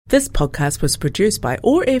This podcast was produced by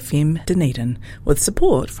OARsome Dunedin with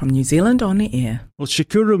support from New Zealand On the Air. Well,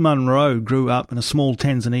 Shukuru Munro grew up in a small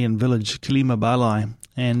Tanzanian village, Kilima,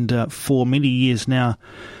 and for many years now,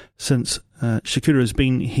 since Shukuru has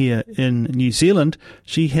been here in New Zealand,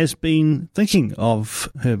 she has been thinking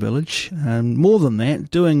of her village, and more than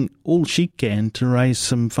that, doing all she can to raise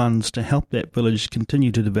some funds to help that village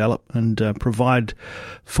continue to develop and provide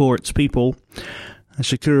for its people.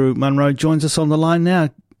 Shukuru Munro joins us on the line now.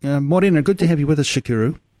 Morena, good to have you with us,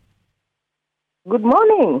 Shukuru. Good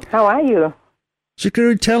morning. How are you?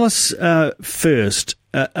 Shukuru, tell us first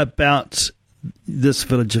about this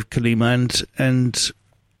village of Kilima and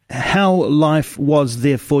how life was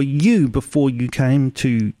there for you before you came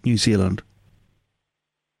to New Zealand.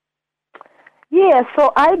 Yeah,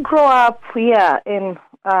 so I grew up here in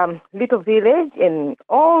little village, and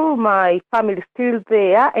all my family is still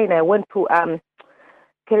there, and I went to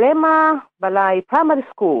Kilima Balai Primary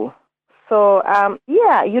School. So,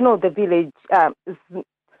 the village,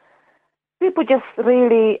 people just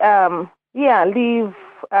really, live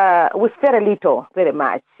with very little, very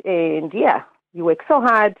much. And, you work so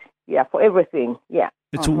hard, for everything,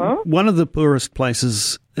 It's one of the poorest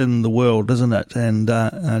places in the world, isn't it? And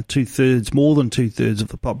more than two-thirds of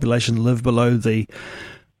the population live below the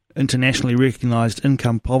internationally recognised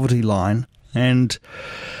income poverty line. And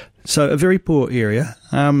so a very poor area.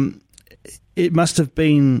 It must have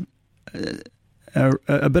been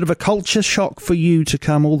a bit of a culture shock for you to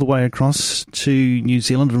come all the way across to New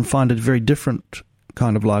Zealand and find a very different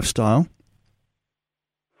kind of lifestyle.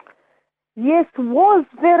 Yes, was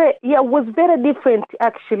very different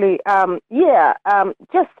actually.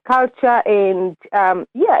 Just culture and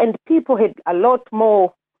and people had a lot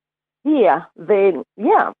more here than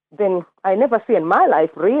I never see in my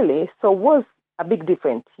life really. So it was a big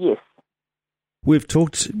difference, yes. We've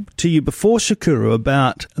talked to you before, Shukuru,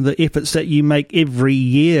 about the efforts that you make every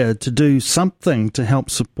year to do something to help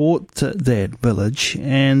support that village,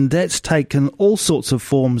 and that's taken all sorts of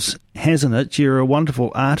forms, hasn't it? You're a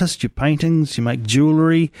wonderful artist, your paintings, you make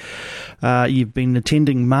jewellery, you've been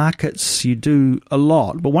attending markets, you do a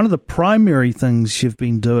lot. But one of the primary things you've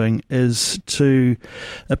been doing is to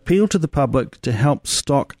appeal to the public to help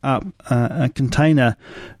stock up a container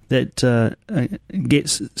that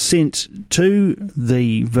gets sent to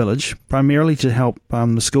the village, primarily to help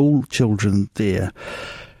the school children there.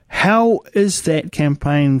 How is that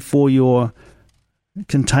campaign for your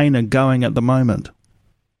container going at the moment?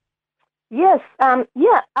 Yes, I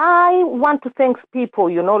want to thank people.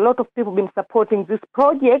 A lot of people have been supporting this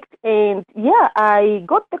project, and I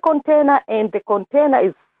got the container, and the container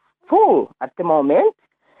is full at the moment.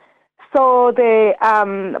 So the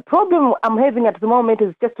problem I'm having at the moment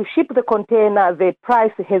is just to ship the container, the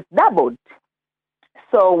price has doubled.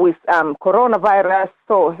 So with coronavirus,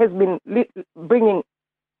 so it has been bringing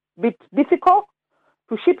a bit difficult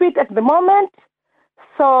to ship it at the moment.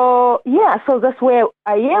 So, so that's where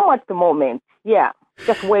I am at the moment.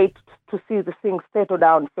 Just wait to see the things settle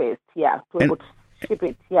down first, to able to ship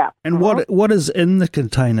it, And what is in the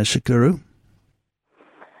container, Shukuru?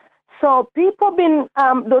 So people have been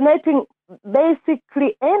donating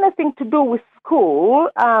basically anything to do with school.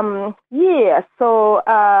 So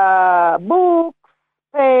books,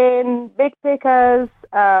 pen, backpackers,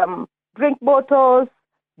 drink bottles,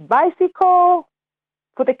 bicycle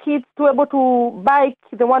for the kids to be able to bike,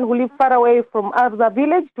 the one who live far away from other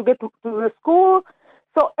village to get to the school.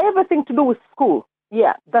 So everything to do with school.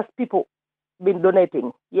 That's people been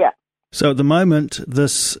donating. So at the moment,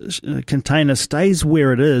 this container stays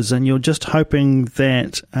where it is, and you're just hoping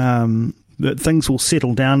that that things will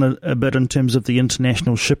settle down a bit in terms of the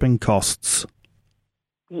international shipping costs.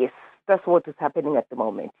 Yes, that's what is happening at the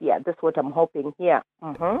moment. That's what I'm hoping.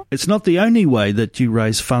 It's not the only way that you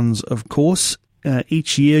raise funds, of course.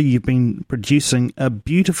 Each year you've been producing a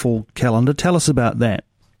beautiful calendar. Tell us about that.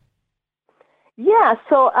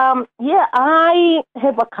 I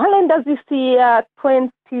have a calendar this year,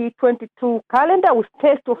 2022 calendar with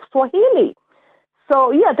taste of Swahili.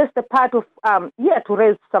 So, that's the part of, to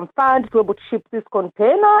raise some funds to be able to ship this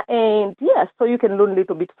container. And, so you can learn a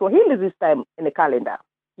little bit Swahili this time in the calendar.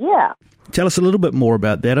 Tell us a little bit more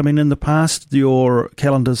about that. I mean, in the past, your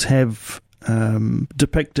calendars have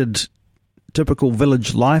depicted typical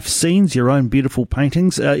village life scenes, your own beautiful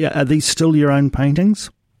paintings. Are these still your own paintings?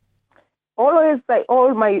 Always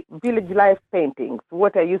all my village life paintings,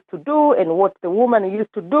 what I used to do and what the woman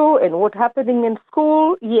used to do and what happening in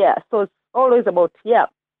school. So it's always about,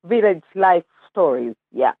 village life stories.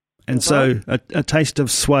 And so a taste of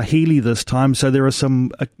Swahili this time. So there are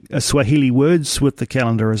some Swahili words with the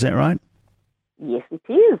calendar, is that right? Yes, it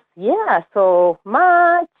is. So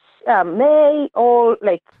March, May, all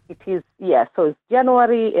like it is. Yeah, so it's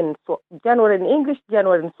January in English,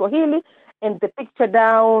 January in Swahili, and the picture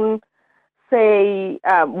down say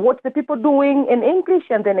what the people doing in English,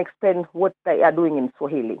 and then explain what they are doing in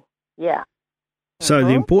Swahili. Yeah. So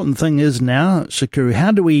the important thing is now, Shukuru,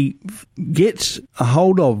 how do we get a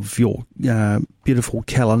hold of your beautiful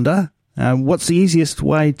calendar? What's the easiest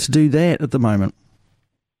way to do that at the moment?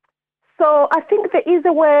 So I think there is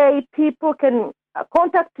a way people can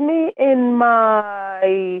contact me in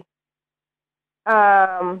my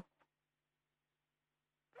phone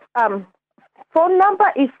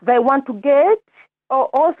number if they want to get,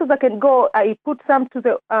 or also they can go, I put some to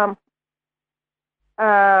the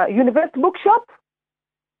university bookshop.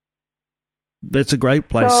 That's a great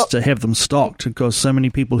place to have them stocked, because so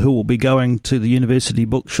many people who will be going to the university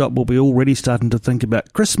bookshop will be already starting to think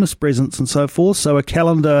about Christmas presents and so forth. So a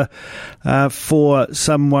calendar for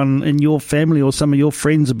someone in your family or some of your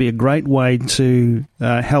friends would be a great way to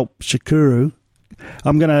help Shukuru.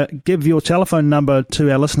 I'm going to give your telephone number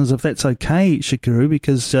to our listeners if that's okay, Shukuru,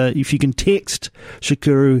 because if you can text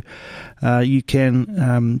Shukuru, you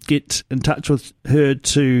can get in touch with her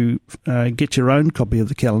to get your own copy of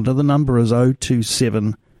the calendar. The number is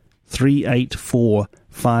 027 384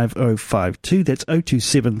 5052. That's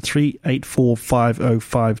 027 384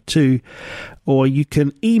 5052. Or you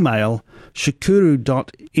can email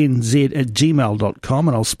shukuru.nz@gmail.com,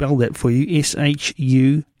 and I'll spell that for you,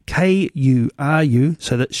 SHUKURU,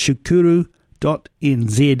 so that's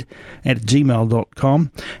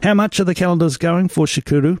shukuru.nz@gmail.com. How much are the calendars going for,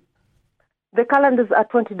 Shukuru? The calendars are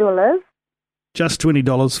 $20. Just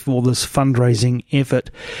 $20 for this fundraising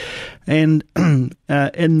effort. And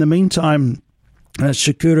in the meantime,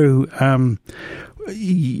 Shukuru,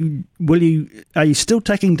 are you still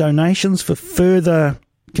taking donations for further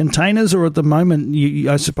containers, or at the moment,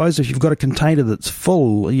 I suppose if you've got a container that's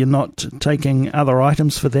full, you're not taking other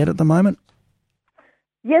items for that at the moment?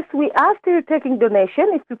 Yes, we are still taking donation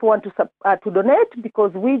if people want to donate,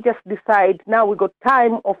 because we just decide now we got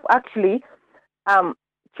time of actually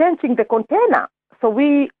changing the container. So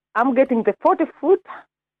I'm getting the 40-foot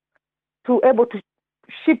to able to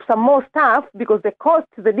ship some more stuff, because the cost,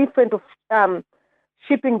 the difference of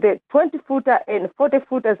shipping the 20-footer and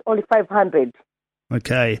 40-footer is only $500.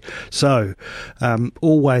 Okay, so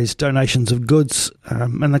always donations of goods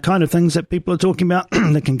and the kind of things that people are talking about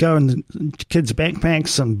that can go in the kids'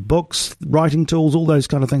 backpacks and books, writing tools, all those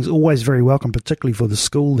kind of things, always very welcome, particularly for the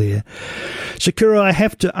school there. Shukuru, I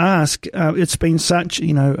have to ask, it's been such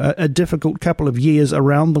a difficult couple of years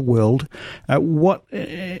around the world. What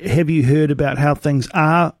have you heard about how things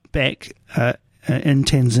are back in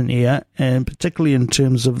Tanzania, and particularly in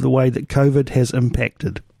terms of the way that COVID has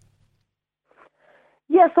impacted?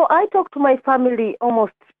 Yeah, so I talk to my family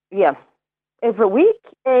almost, every week,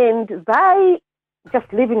 and they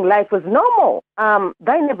just living life as normal.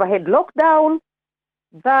 They never had lockdown.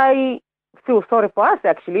 They feel sorry for us,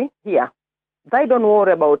 actually, here. They don't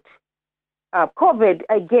worry about COVID,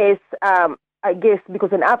 I guess,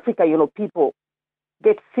 because in Africa, people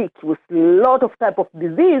get sick with a lot of type of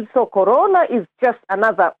disease. So corona is just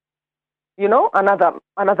another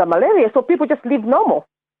malaria. So people just live normal.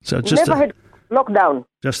 So it's just never had lockdown.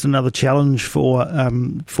 Just another challenge for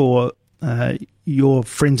your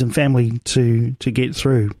friends and family to get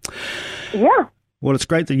through. Yeah. Well, it's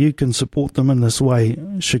great that you can support them in this way,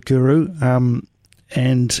 Shukuru.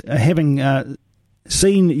 And having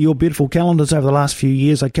seen your beautiful calendars over the last few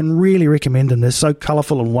years, I can really recommend them. They're so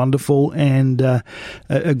colourful and wonderful, and a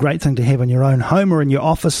great thing to have in your own home or in your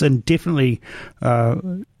office, and definitely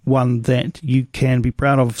one that you can be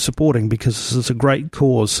proud of supporting, because this is a great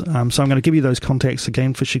cause. So I'm going to give you those contacts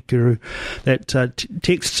again for Shukuru. That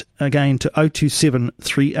text again to 027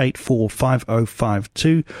 384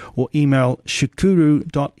 5052, or email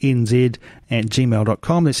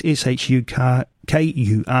shukuru.nz@gmail.com. That's SHUKURU,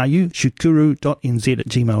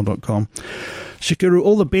 shukuru.nz@gmail.com. Shukuru,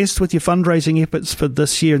 all the best with your fundraising efforts for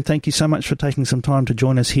this year, and thank you so much for taking some time to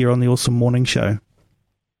join us here on the Awesome Morning Show.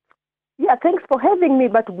 Yeah, thanks for having me.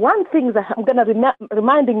 But one thing that I'm going to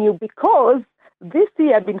reminding you, because this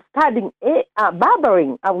year I've been studying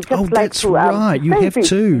barbering. I would just like to. Right. You have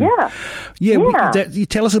too. Yeah. You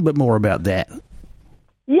tell us a bit more about that.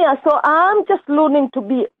 Yeah, so I'm just learning to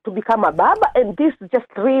become a barber, and this just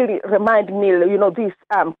really reminded me,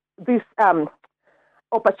 this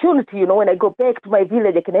opportunity. When I go back to my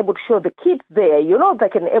village, I can able to show the kids there. They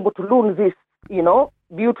can able to learn this,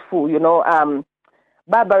 beautiful,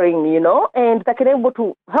 barbering, and they can able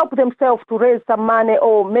to help themselves to raise some money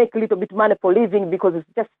or make a little bit money for living, because it's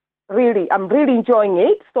just I'm really enjoying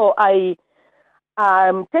it. So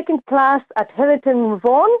I'm taking class at Heritage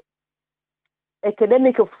Vaughan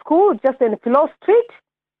academic of school, just in Philo Street.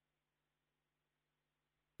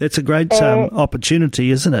 That's a great opportunity,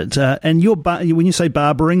 isn't it? And when you say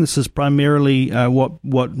barbering, this is primarily what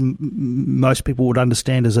most people would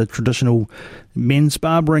understand as a traditional men's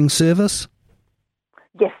barbering service?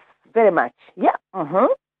 Yes, very much. Yeah.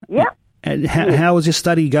 Yeah. And how is your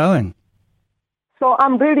study going? So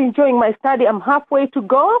I'm really enjoying my study. I'm halfway to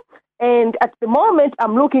go. And at the moment,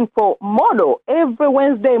 I'm looking for model every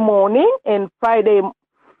Wednesday morning and Friday,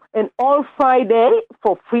 and all Friday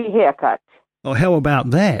for free haircut. Oh, how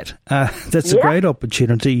about that? That's a great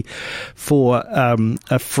opportunity for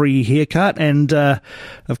a free haircut, and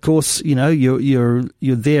of course, you know, you're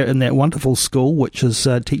there in that wonderful school which is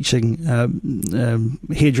teaching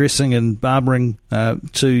hairdressing and barbering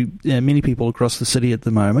to many people across the city at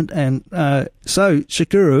the moment. And so,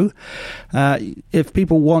 Shukuru, if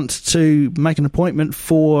people want to make an appointment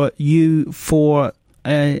for you for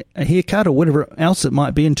a haircut or whatever else it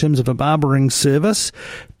might be in terms of a barbering service,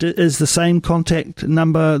 is the same contact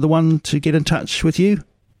number the one to get in touch with you?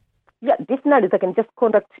 Yeah, definitely. I can just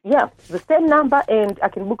contact, the same number, and I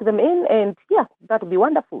can book them in, and that would be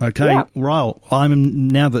wonderful. Okay, well,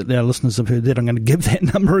 now that our listeners have heard that, I'm going to give that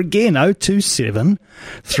number again, 027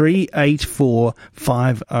 384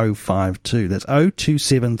 5052. That's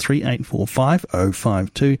 027 384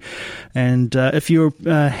 5052. And if you're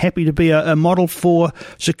happy to be a model for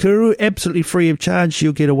Shukuru, absolutely free of charge,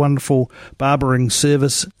 you'll get a wonderful barbering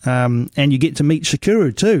service, and you get to meet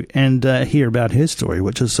Shukuru too, and hear about her story,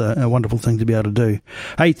 which is a wonderful thing to be able to do.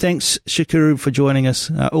 Hey, thanks, Shukuru, for joining us.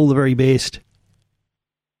 All the very best.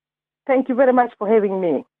 Thank you very much for having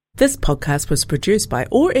me. This podcast was produced by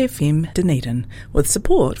OARfM Dunedin with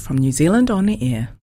support from New Zealand On the Air.